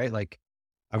upside, right? Like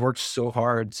I've worked so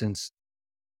hard since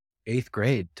 8th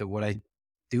grade to what I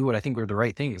do what I think were the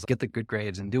right things, get the good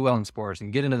grades and do well in sports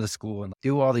and get into the school and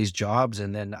do all these jobs.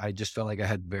 And then I just felt like I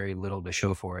had very little to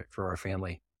show for it for our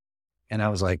family. And I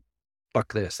was like,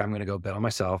 fuck this. I'm going to go bet on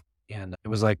myself. And it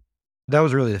was like, that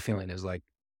was really the feeling is like,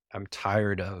 I'm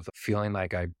tired of feeling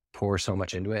like I pour so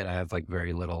much into it and I have like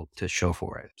very little to show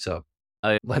for it. So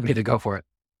I led me to go for it.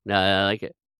 No, I like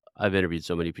it. I've interviewed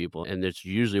so many people, and it's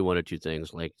usually one of 2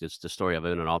 things, like, it's the story of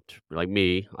like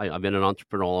me, I've been an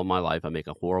entrepreneur all my life, I make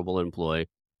a horrible employee.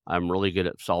 I'm really good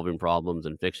at solving problems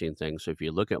and fixing things, so if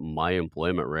you look at my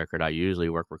employment record, I usually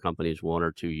work for companies 1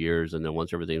 or 2 years, and then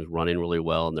once everything's running really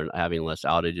well and they're having less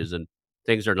outages and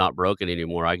things are not broken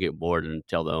anymore, I get bored and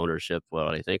tell the ownership what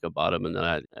I think about them,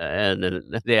 and then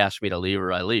they ask me to leave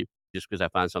or I leave just because I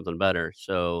find something better,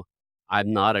 so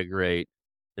I'm not a great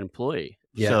employee.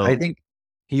 Yeah. I So think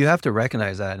you have to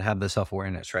recognize that and have the self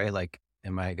awareness, right? Like,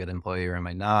 am I a good employee or am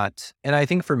I not? And I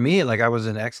think for me, like I was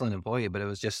an excellent employee, but it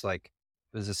was just like,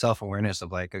 it was a self awareness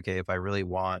of like, okay, if I really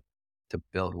want to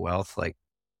build wealth, like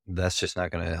that's just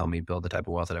not going to help me build the type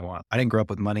of wealth that I want. I didn't grow up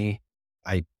with money.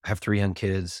 I have 3 young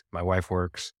kids, my wife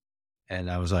works, and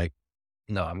I was like,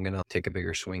 "No, I'm gonna take a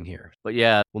bigger swing here." But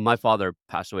yeah, when my father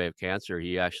passed away of cancer,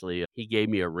 he actually, he gave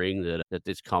me a ring that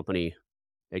this company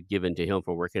had given to him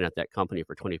for working at that company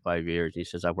for 25 years. He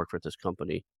says, "I worked for this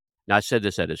company." And I said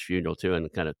this at his funeral too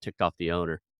and kind of ticked off the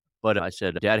owner. But I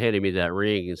said, "Dad handed me that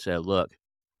ring and said, 'Look,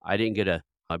 I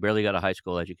barely got a high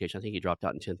school education.' I think he dropped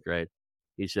out in 10th grade.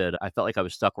 He said, 'I felt like I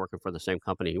was stuck working for the same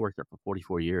company.' He worked there for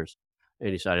 44 years. And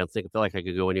he said, I feel like I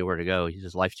could go anywhere to go." He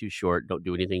says, "Life's too short. Don't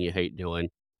do anything you hate doing."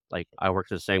 Like, I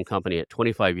worked at the same company at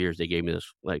 25 years. They gave me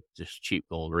this, like, this cheap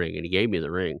gold ring, and he gave me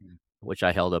the ring, Mm. which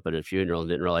I held up at a funeral and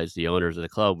didn't realize the owners of the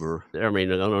club were there. I mean,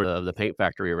 the owner of the paint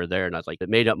factory were there, and I was like, it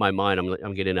made up my mind.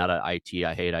 I'm getting out of IT.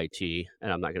 I hate IT,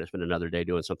 and I'm not gonna spend another day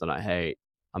doing something I hate.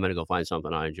 I'm gonna go find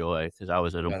something I enjoy because I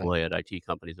was an Got it. employee at IT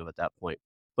companies at that point.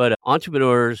 But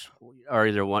entrepreneurs are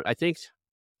either one. I think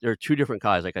there are 2 different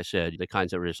kinds, like I said, the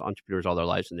kinds that were just entrepreneurs all their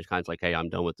lives, and the kinds like, "Hey, I'm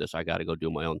done with this. I gotta go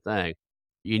do my own thing."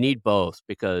 You need both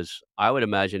because I would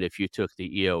imagine if you took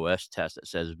the EOS test that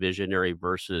says visionary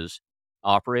versus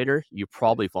operator, you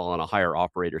Right. probably fall on a higher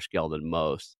operator scale than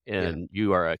most, Yeah. and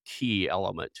you are a key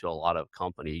element to a lot of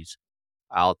companies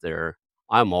out there.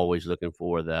 I'm always looking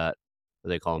for that.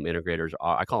 They call them integrators.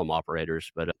 I call them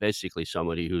operators, but basically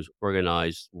somebody who's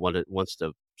organized, wants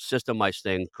to systemize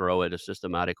things, grow it a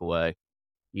systematic way.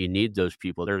 You need those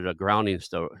people. They're the grounding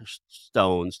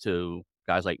stones to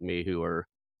guys like me who are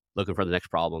looking for the next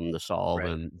problem to solve,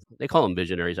 Right. and they call them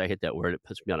visionaries. I hate that word. It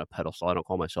puts me on a pedestal. I don't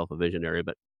call myself a visionary,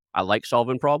 but I like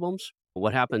solving problems.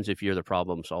 What happens if you're the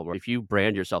problem solver? If you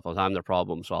brand yourself as I'm the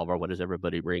problem solver, what does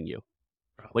everybody bring you?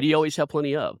 What do you Problems. always have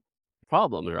plenty of?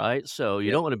 Problems, right? So you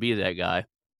Yeah. don't wanna be that guy,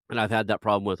 and I've had that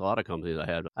problem with a lot of companies I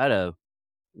had a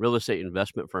real estate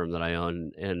investment firm that I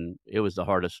own, and it was the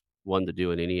hardest one to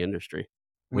do in any industry.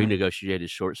 We Mm. negotiated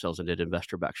short sales and did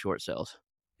investor-backed short sales.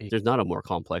 Y There's not a more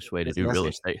complex way to It's do real messy.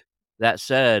 estate. That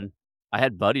said, I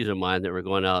had buddies of mine that were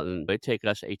going out, and they'd take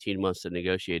us 18 months to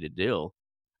negotiate a deal,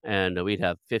 and we'd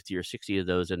have 50 or 60 of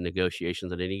those in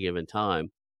negotiations at any given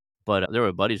time. But there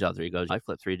were buddies out there, he goes, "I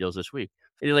flipped 3 deals this week."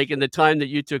 And, like, in the time that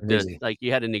you took to, Crazy. like,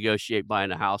 you had to negotiate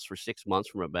buying a house for 6 months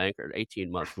from a bank or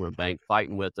 18 months from a bank,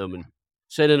 fighting with them and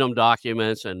sending them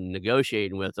documents and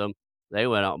negotiating with them. They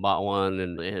went out and bought one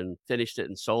and finished it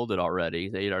and sold it already.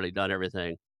 They'd already done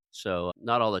everything. So,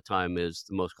 not all the time is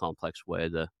the most complex way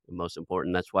the most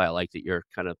important. That's why I like that you're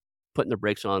kind of putting the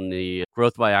brakes on the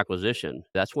growth by acquisition.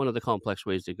 That's one of the complex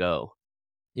ways to go.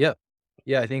 Yeah.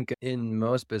 Yeah, I think in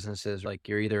most businesses, like,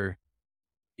 you're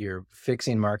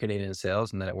fixing marketing and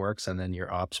sales, and then it works, and then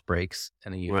your ops breaks,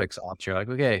 and then you Right. fix ops. You're like,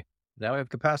 "Okay, now we have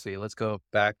capacity. Let's go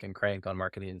back and crank on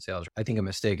marketing and sales." I think a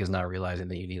mistake is not realizing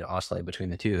that you need to oscillate between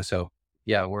the 2. So,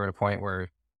 yeah, we're at a point where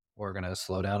we're gonna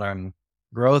slow down on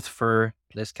growth for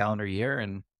this calendar year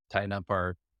and tighten up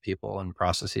our people and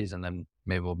processes, and then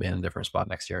maybe we'll be in a different spot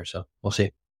next year. So we'll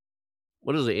see.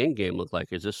 What does the end game look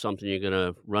like? Is this something you're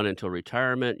gonna run until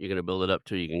retirement? You're gonna build it up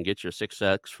till you can get your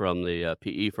 6x from the,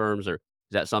 PE firms, or is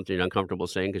that something you're uncomfortable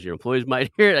saying because your employees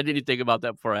might hear it? I didn't even think about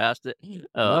that before I asked it.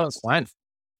 No, it's fine.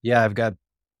 Yeah, I've got,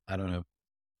 I don't know,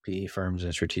 PE firms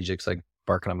and strategics, like,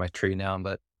 barking on my tree now,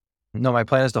 but no, my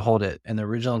plan is to hold it, and the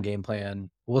original game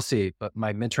plan, we'll see, but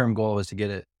my midterm goal is to get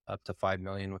it up to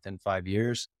 5,000,000 within 5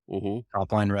 years, Mhm.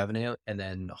 top line revenue, and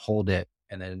then hold it,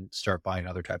 and then start buying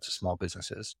other types of small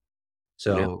businesses.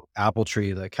 Yeah. So,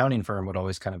 Appletree, the accounting firm, would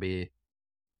always kinda be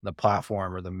the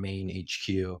platform or the main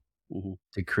HQ Mhm.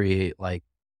 to create, like,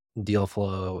 deal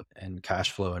flow and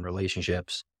cash flow and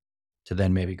relationships to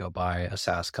then maybe go buy a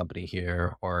SaaS company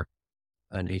here or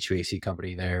an HVAC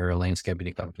company there, a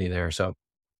landscaping company there. So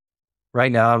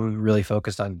right now, I'm really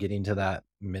focused on getting to that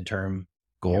midterm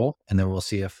Yep. goal, and then we'll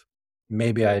see if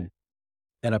maybe I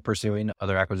end up pursuing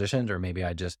other acquisitions, or maybe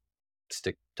I just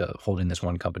stick to holding this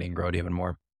one company and grow it even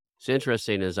more. It's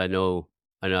interesting as I know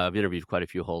I've interviewed quite a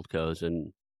few holdcos,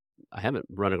 and I haven't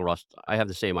run across I have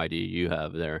the same idea you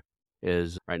have there,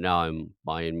 is right now I'm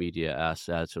buying media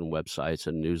assets and websites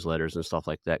and newsletters and stuff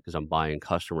like that because 'cause I'm buying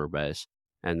customer base,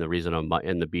 and the reason I'm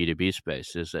in the B2B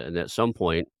space is that and at some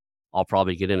point, I'll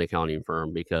probably get an accounting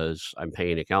firm because I'm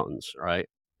paying accountants, right?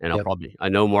 And Yep. I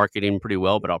know marketing pretty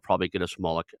well, but I'll probably get a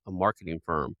marketing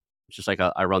firm. It's just like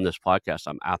I run this podcast,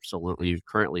 I'm absolutely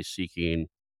currently seeking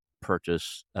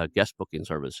purchase, guest booking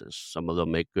services. Some of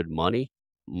them make good money.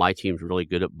 My team's really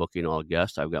good at booking all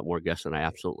guests. I've got more guests than I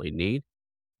absolutely need,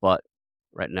 but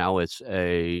right now it's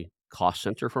a cost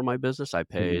center for my business. I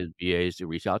Mhm. pay VAs to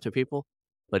reach out to people,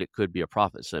 but it could be a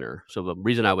profit center. So the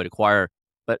reason I would acquire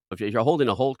but if you're holding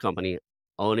a hold company,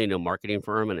 owning a marketing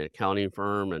firm and an accounting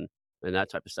firm and that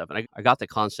type of stuff, and I got the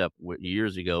concept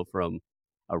years ago from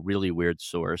a really weird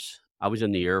source. I was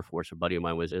in the Air Force, a buddy of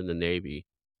mine was in the Navy,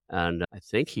 and I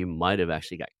think he might have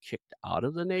actually got kicked out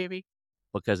of the Navy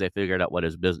because they figured out what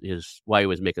his why he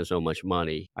was making so much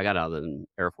money. I got out of the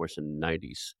Air Force in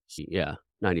 90s, yeah,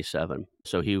 97.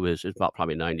 So it's about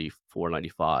probably 94,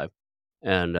 95,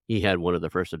 and he had one of the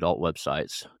first adult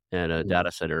websites and a Mhm.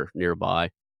 data center nearby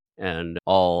and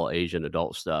all Asian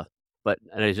adult stuff.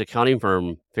 And his accounting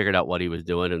firm figured out what he was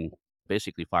doing and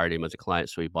basically fired him as a client,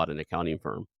 so he bought an accounting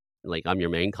firm. Like, "I'm your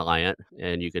main client,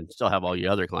 and you can still have all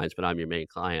your other clients, but I'm your main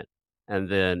client." And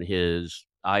then his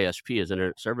ISP, his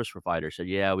internet service provider, said,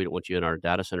 "Yeah, we don't want you in our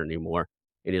data center anymore."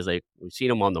 And he's like, "We've seen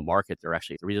them on the market. They're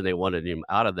actually the reason they wanted him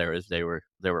out of there is they were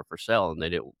for sale, and they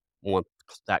didn't want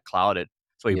that clouded,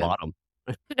 so he Yeah. bought them."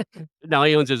 Now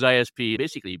he owns his ISP.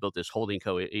 Basically, he built this holding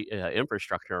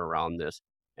infrastructure around this,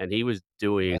 and he was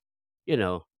doing, you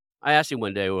know I asked him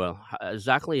one day, "Well,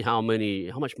 exactly how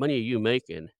much money are you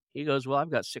making?" He goes, "Well, I've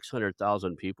got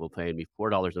 600,000 people paying me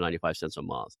 $4.95 a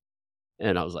month."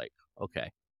 And I was like, "Okay."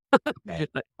 Okay.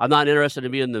 I'm not interested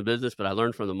in being in the business, but I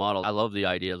learned from the model. I love the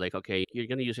idea, like, okay, you're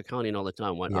gonna use accounting all the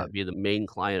time. Why Yeah. not be the main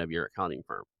client of your accounting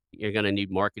firm? You're gonna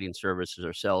need marketing services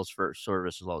or sales for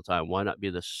services all the time. Why not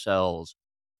be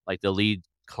like the lead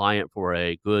client for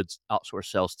a goods outsourced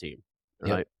sales team,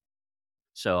 Yep. right?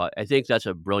 So I think that's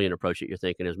a brilliant approach that you're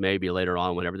thinking is maybe later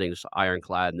on when everything's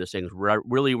ironclad and this thing's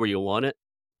really where you want it,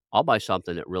 I'll buy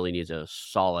something that really needs a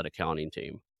solid accounting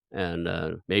team.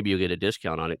 And maybe you'll get a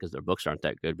discount on it because their books aren't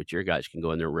that good, but your guys can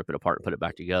go in there and rip it apart and put it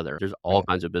back together. There's all Right.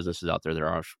 kinds of businesses out there that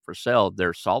are for sale.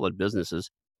 They're solid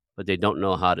businesses, but they don't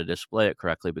know how to display it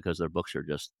correctly because their books are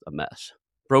just a mess.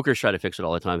 Brokers try to fix it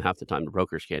all the time. Half the time, the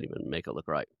brokers can't even make it look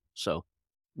right. So,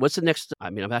 what's the next? I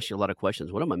mean, I've asked you a lot of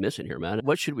questions. What am I missing here, man?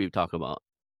 What should we talk about?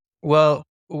 Well,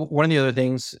 one of the other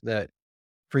things that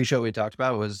pre-show we talked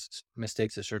about was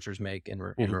mistakes that searchers make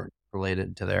Mhm,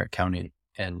 related to their accounting,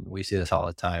 and we see this all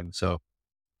the time. So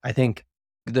I think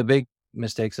the big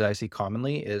mistakes that I see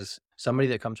commonly is somebody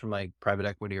that comes from like private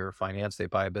equity or finance, they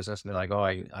buy a business and they're like, "Oh,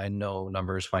 I know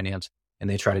numbers, finance," and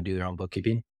they try to do their own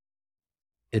bookkeeping.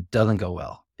 It doesn't go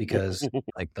well because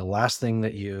like the last thing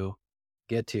that you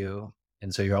get to,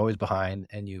 and so you're always behind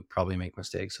and you probably make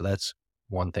mistakes. So that's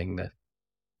one thing that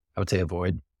I would say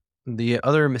avoid. The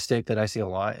other mistake that I see a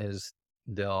lot is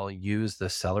they'll use the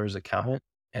seller's accountant,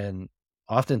 and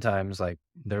oftentimes, like,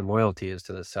 their loyalty is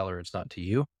to the seller, it's not to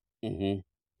you, mhm.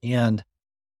 and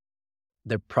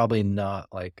they're probably not,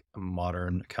 like, a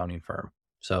modern accounting firm.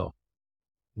 So,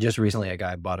 just recently, a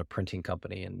guy bought a printing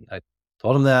company, and I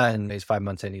told him that, and he's 5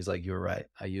 months in, he's like, "You were right.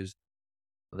 I used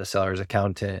the seller's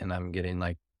accountant, and I'm getting,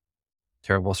 like,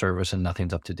 terrible service, and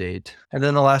nothing's up to date." And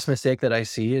then the last mistake that I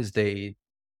see is they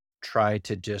try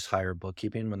to just hire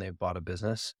bookkeeping when they've bought a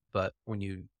business. But when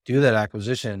you do that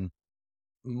acquisition,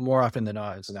 more often than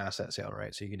not, it's an asset sale,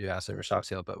 right? So you can do asset or stock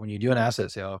sale. But when you do an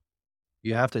asset sale,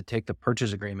 you have to take the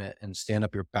purchase agreement and stand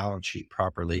up your balance sheet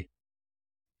properly.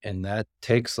 And that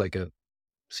takes like a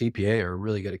CPA or a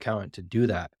really good accountant to do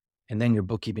that. And then your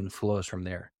bookkeeping flows from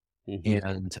there. Mhm.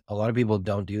 And a lot of people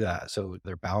don't do that. So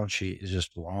their balance sheet is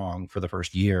just wrong for the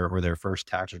first year or their first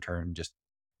tax return just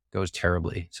goes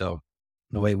terribly. So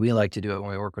the way we like to do it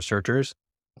when we work with searchers,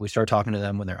 we start talking to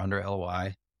them when they're under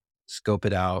LOI, scope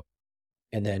it out,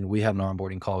 and then we have an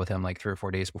onboarding call with them like 3 or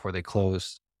 4 days before they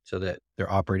close so that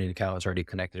their operating account is already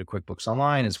connected to QuickBooks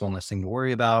Online. It's one less thing to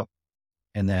worry about.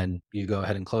 And then you go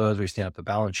ahead and close, we stand up the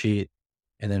balance sheet.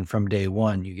 And then from day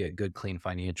one, you get good, clean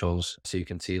financials. So you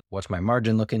can see what's my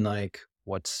margin looking like?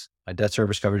 What's my debt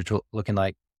service coverage looking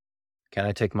like? Can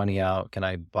I take money out? Can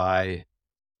I buy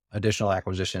additional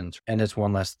acquisitions? And it's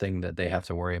one less thing that they have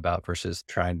to worry about versus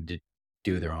trying to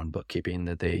do their own bookkeeping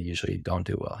that they usually don't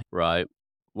do well. Right.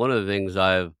 One of the things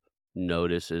I've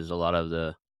noticed is a lot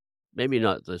of maybe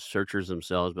not the searchers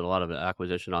themselves, but a lot of the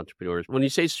acquisition entrepreneurs. When you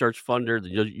say search funder,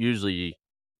 usually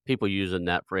people using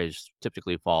that phrase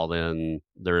typically fall in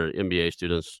they're MBA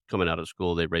students coming out of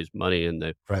school. They raised money and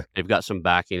Right. they've got some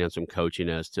backing and some coaching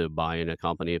as to buying a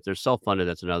company. If they're self funded,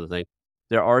 that's another thing.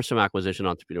 There are some acquisition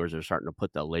entrepreneurs that are starting to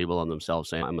put that label on themselves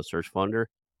saying, I'm a search funder.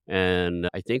 And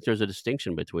I think there's a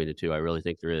distinction between the two. I really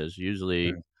think there is. Usually,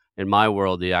 Right. in my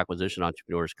world, the acquisition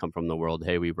entrepreneurs come from the world,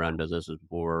 hey, we've run businesses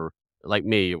before like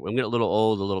me, I'm getting a little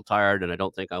old, a little tired, and I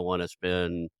don't think I wanna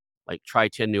try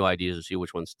 10 new ideas and see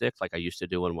which ones stick like I used to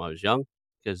do when I was young,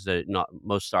 'cause, not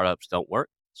most startups don't work.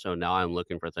 So now I'm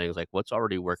looking for things like what's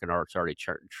already working or it's already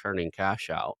churning cash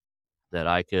out that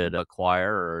I could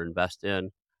acquire or invest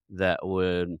in that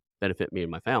would benefit me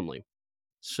and my family.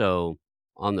 So,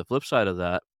 on the flip side of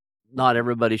that, not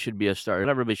everybody should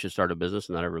start a business,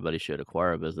 and not everybody should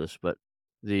acquire a business, but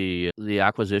the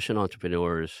acquisition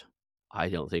entrepreneurs I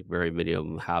don't think very many of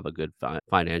them have a good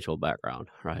financial background,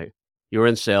 right? You're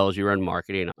in sales, you're in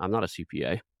marketing. I'm not a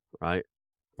CPA, right?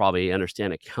 Probably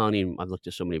understand accounting. I've looked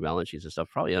at so many balance sheets and stuff,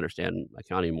 probably understand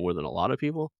accounting more than a lot of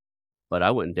people, but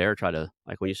I wouldn't dare try to,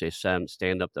 like when you say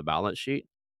stand up the balance sheet,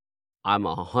 I'm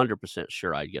 100%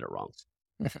 sure I'd get it wrong.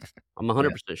 I'm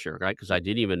Yeah, 100% sure, right? Because I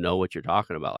didn't even know what you're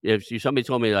talking about. If somebody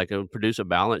told me, like, produce a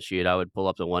balance sheet, I would pull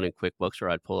up the one in QuickBooks, or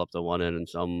I'd pull up the one in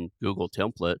some Google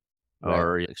template right.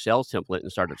 or Excel template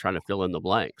and start to trying to fill in the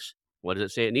blanks. What does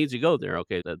it say it needs to go there?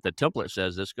 Okay, the template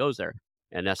says this goes there,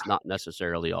 and that's not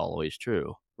necessarily always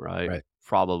true, right? Right.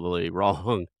 Probably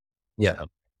wrong. Yeah.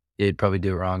 You'd probably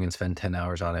do it wrong and spend 10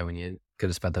 hours on it when you could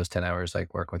have spent those 10 hours,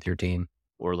 like, working with your team.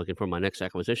 Or looking for my next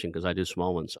acquisition because I do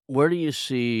small ones. Where do you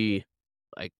see,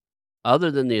 like, other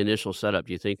than the initial setup,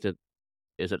 do you think that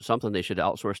is it something they should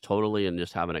outsource totally and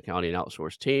just have an accounting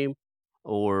outsource team?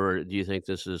 Or do you think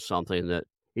this is something that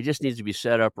it just needs to be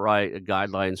set up right,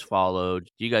 guidelines followed?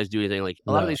 Do you guys do anything like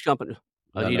a lot of No. these companies?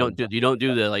 No, You no, don't no,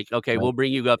 do the like, okay, no, we'll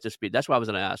bring you up to speed. That's what I was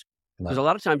going to ask because no. a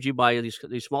lot of times you buy these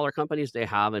smaller companies, they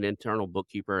have an internal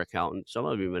bookkeeper, accountant. Some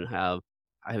of them even have.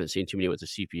 I haven't seen too many with a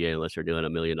CPA unless they're doing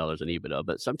 $1 million in EBITDA.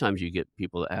 But sometimes you get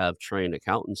people that have trained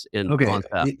accountants in Okay, on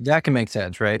staff. that can make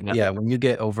sense, right? Yeah, Yeah, when you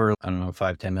get over, I don't know,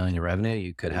 5, 10 million in revenue,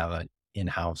 you could mm, have an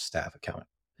in-house staff accountant.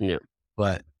 yeah.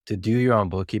 But to do your own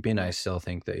bookkeeping, I still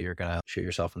think that you're gonna shoot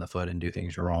yourself in the foot and do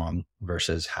things wrong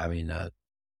versus having a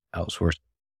outsourced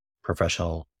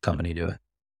professional company do it.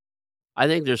 I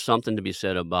think there's something to be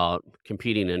said about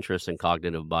competing interests and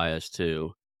cognitive bias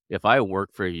too. If I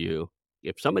work for you,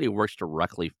 if somebody works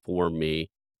directly for me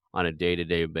on a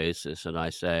day-to-day basis and I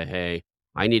say, "Hey,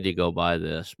 I need to go buy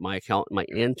this," my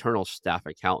internal staff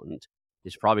accountant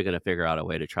is probably going to figure out a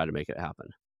way to try to make it happen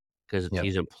because Yep.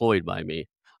 he's employed by me.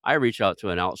 I reach out to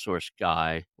an outsourced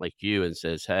guy like you and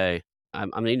says, "Hey, I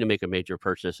need to make a major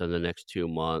purchase in the next 2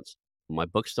 months. My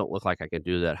books don't look like I can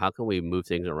do that. How can we move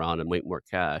things around and make more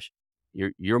cash?"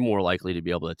 You're more likely to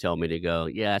be able to tell me to go,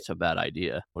 "Yeah, that's a bad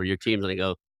idea," or your team's gonna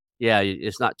go, "Yeah,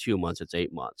 it's not 2 months, it's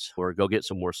 8 months," or "Go get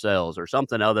some more sales," or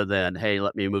something other than, "Hey,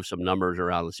 let me move some numbers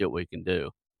around and see what we can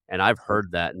do." And I've Right.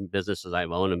 heard that in businesses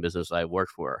I've owned and businesses I've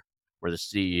worked for where the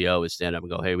CEO would stand up and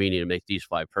go, "Hey, we need to make these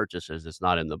 5 purchases. It's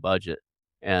not in the budget."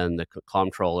 And the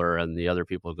comptroller and the other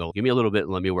people go, "Give me a little bit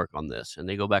and let me work on this." And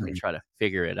they go back and Mhm. try to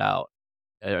figure it out.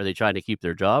 Are they trying to keep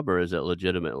their job or is it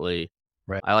legitimately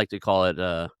Right. I like to call it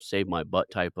save my butt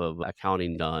type of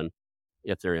accounting done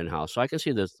if they're in-house. So I can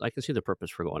see this I can see the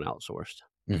purpose for going outsourced.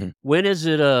 Mhm. When is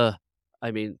it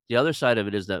I mean, the other side of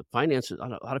it is that finances a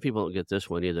lot of people don't get this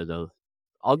one either though.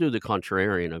 I'll do the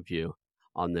contrarian of you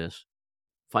on this.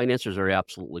 Finances are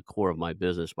absolutely core of my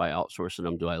business. By outsourcing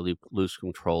them, do I lose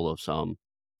control of some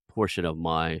portion of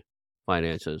my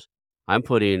finances? I'm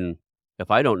putting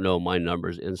if I don't know my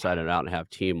numbers inside and out and have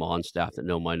team on staff that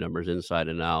know my numbers inside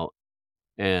and out,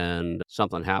 and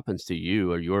something happens to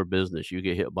you or your business, you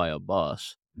get hit by a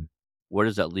bus, where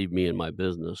does that leave me in my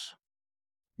business?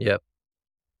 Yep.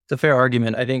 It's a fair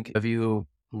argument. I think if you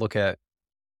look at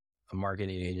a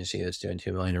marketing agency that's doing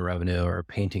 2 million in revenue, or a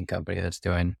painting company that's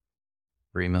doing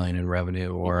 3 million in revenue,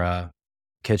 or Mhm. a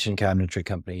kitchen cabinetry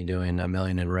company doing 1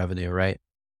 million in revenue, right?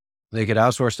 They could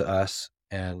outsource to us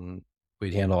and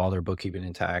we'd handle all their bookkeeping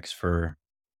and tax for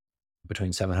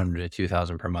between 700 to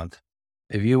 2,000 per month.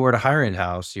 If you were to hire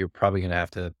in-house, you're probably going to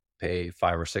have to pay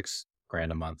 5 or 6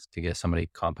 grand a month to get somebody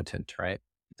competent, right?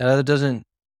 That doesn't,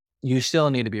 you still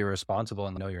need to be responsible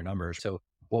and know your numbers. So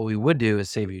what we would do is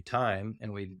save you time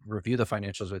and we'd review the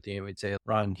financials with you. And we'd say,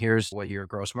 Ron, here's what your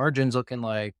gross margin's looking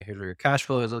like. Here's what your cash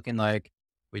flow is looking like.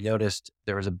 We noticed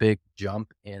there was a big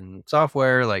jump in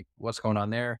software. Like, what's going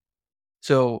on there?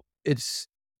 So it's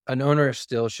an owner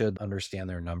still should understand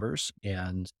their numbers,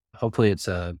 and hopefully it's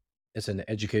an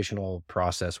educational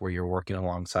process where you're working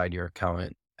alongside your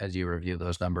accountant as you review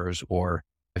those numbers. Or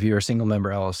if you're a single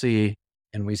member LLC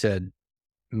and we said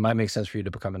it might make sense for you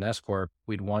to become an S corp,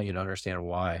 we'd want you to understand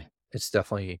why. It's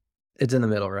definitely it's in the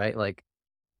middle, right? Like,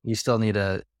 you still need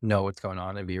to know what's going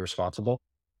on and be responsible,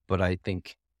 but I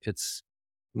think it's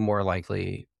more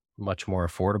likely much more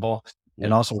affordable.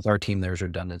 And Yeah. also with our team, there's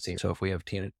redundancy. So if we have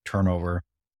team turnover,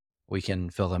 we can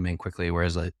fill them in quickly.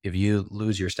 Whereas, like, if you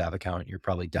lose your staff account, you're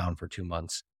probably down for 2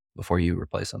 months before you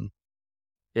replace them.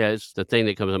 Yeah, it's the thing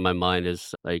that comes in my mind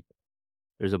is, like,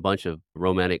 there's a bunch of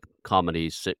romantic comedy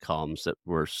sitcoms that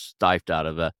were stifled out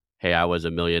of a, "Hey, I was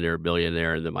a millionaire,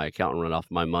 billionaire, and then my accountant ran off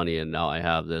my money, and now I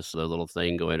have this, little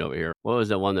thing going over here." What was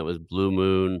that one that was Blue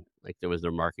Moon? Like, there was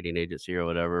their marketing agency or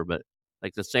whatever, but,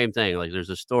 like, the same thing, like, there's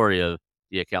a story of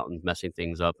the accountant messing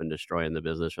things up and destroying the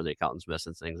business or the accountant's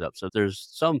messing things up, so there's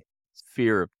some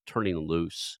fear of turning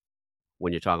loose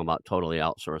when you're talking about totally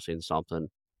outsourcing something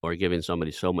or giving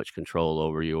somebody so much control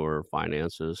over your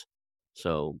finances.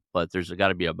 So, but there's got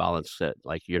to be a balance that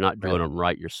like you're not Right. doing them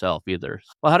right yourself either.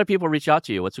 Well, how do people reach out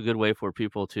to you? What's a good way for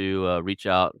people to reach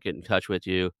out, get in touch with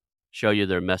you, show you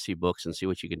their messy books, and see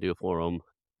what you can do for them?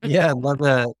 Yeah, I'd love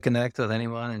to connect with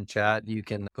anyone and chat. You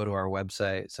can go to our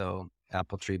website, so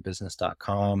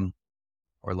appletreebusiness.com,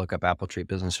 or look up Apple Tree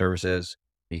Business Services.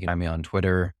 You can find me on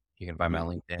Twitter. You can find me on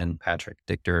LinkedIn, Patrick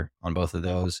Dichter on both of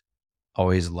those.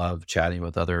 Always love chatting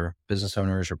with other business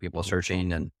owners or people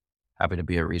searching, and happy to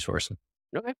be a resource.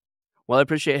 Okay. Well, I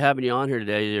appreciate having you on here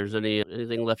today. There's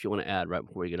anything left you want to add right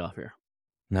before we get off here?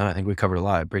 No, I think we covered a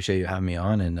lot. I appreciate you having me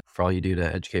on and for all you do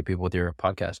to educate people with your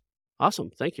podcast.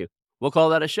 Awesome. Thank you. We'll call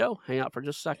that a show. Hang out for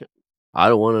just a second.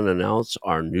 I want to announce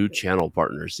our new channel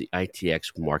partners, the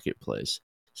ITX Marketplace.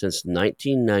 Since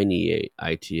 1998,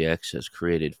 ITX has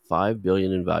created $5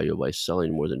 billion in value by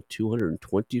selling more than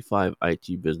 225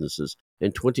 IT businesses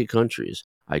in 20 countries.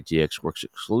 ITX works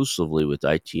exclusively with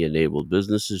IT-enabled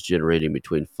businesses generating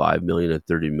between 5 million and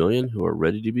 30 million who are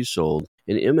ready to be sold,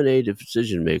 and M&A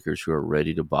decision makers who are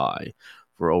ready to buy.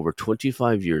 For over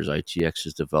 25 years, ITX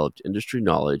has developed industry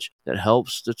knowledge that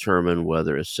helps determine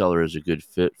whether a seller is a good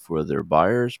fit for their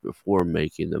buyers before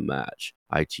making the match.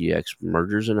 ITX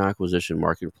Mergers and Acquisition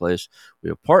Marketplace we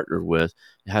have partnered with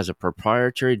has a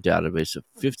proprietary database of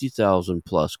 50,000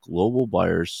 plus global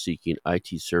buyers seeking IT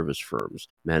service firms,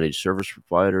 managed service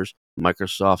providers,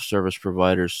 Microsoft service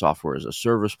providers, software as a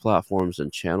service platforms,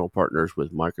 and channel partners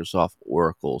with Microsoft,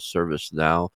 Oracle,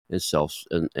 ServiceNow, and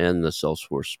the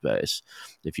Salesforce space.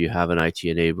 If you have an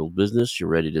IT-enabled business you're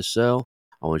ready to sell,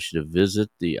 I want you to visit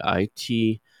the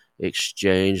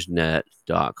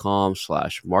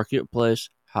itexchangenet.com/marketplace.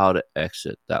 How to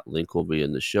exit. That link will be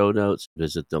in the show notes.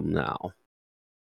 Visit them now.